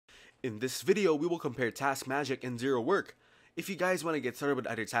In this video, we will compare TaskMagic and ZeroWork. If you guys want to get started with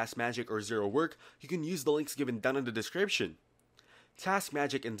either TaskMagic or ZeroWork, you can use the links given down in the description.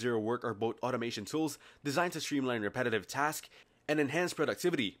 TaskMagic and ZeroWork are both automation tools designed to streamline repetitive tasks and enhance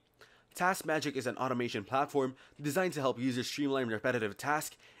productivity. TaskMagic is an automation platform designed to help users streamline repetitive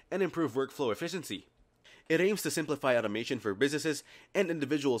tasks and improve workflow efficiency. It aims to simplify automation for businesses and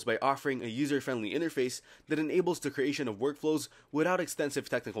individuals by offering a user-friendly interface that enables the creation of workflows without extensive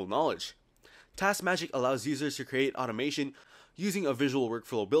technical knowledge. TaskMagic allows users to create automation using a visual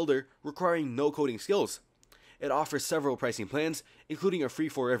workflow builder requiring no coding skills. It offers several pricing plans, including a free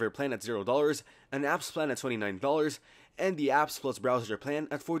forever plan at $0, an apps plan at $29, and the apps plus browser plan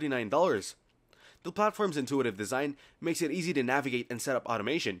at $49. The platform's intuitive design makes it easy to navigate and set up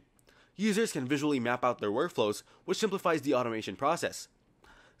automation. Users can visually map out their workflows, which simplifies the automation process.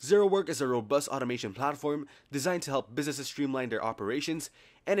 ZeroWork is a robust automation platform designed to help businesses streamline their operations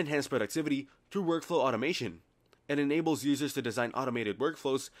and enhance productivity through workflow automation. It enables users to design automated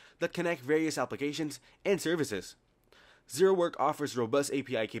workflows that connect various applications and services. ZeroWork offers robust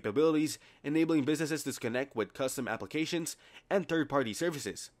API capabilities, enabling businesses to connect with custom applications and third-party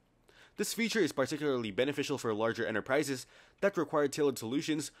services. This feature is particularly beneficial for larger enterprises that require tailored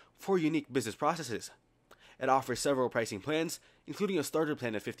solutions for unique business processes. It offers several pricing plans, including a starter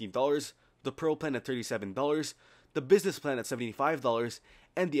plan at $15, the Pro plan at $37, the business plan at $75,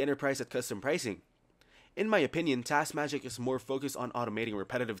 and the enterprise at custom pricing. In my opinion, TaskMagic is more focused on automating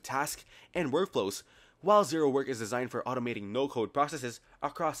repetitive tasks and workflows, while ZeroWork is designed for automating no-code processes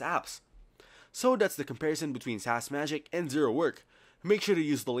across apps. So that's the comparison between TaskMagic and ZeroWork. Make sure to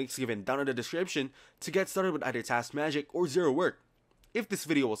use the links given down in the description to get started with either TaskMagic or ZeroWork. If this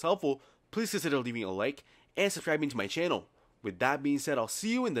video was helpful, please consider leaving a like and subscribing to my channel. With that being said, I'll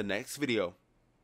see you in the next video.